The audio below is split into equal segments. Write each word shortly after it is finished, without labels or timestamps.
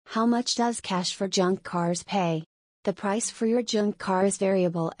How much does Cash for Junk Cars pay? The price for your junk car is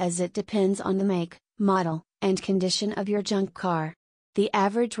variable as it depends on the make, model, and condition of your junk car. The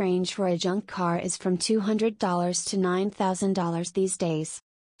average range for a junk car is from $200 to $9,000 these days.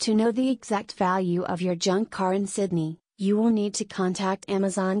 To know the exact value of your junk car in Sydney, you will need to contact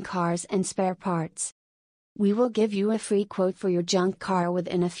Amazon Cars and Spare Parts. We will give you a free quote for your junk car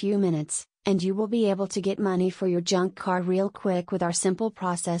within a few minutes, and you will be able to get money for your junk car real quick with our simple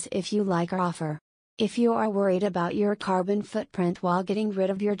process if you like our offer. If you are worried about your carbon footprint while getting rid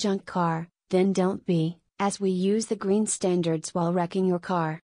of your junk car, then don't be, as we use the green standards while wrecking your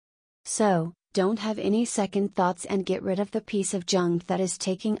car. So, don't have any second thoughts and get rid of the piece of junk that is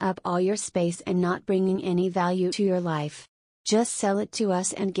taking up all your space and not bringing any value to your life. Just sell it to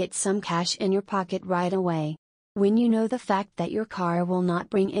us and get some cash in your pocket right away. When you know the fact that your car will not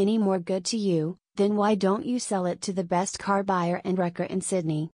bring any more good to you, then why don't you sell it to the best car buyer and wrecker in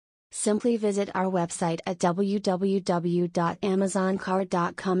Sydney? Simply visit our website at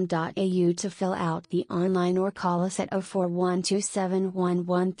www.amazoncar.com.au to fill out the online or call us at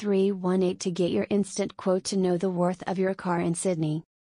 0412711318 to get your instant quote to know the worth of your car in Sydney.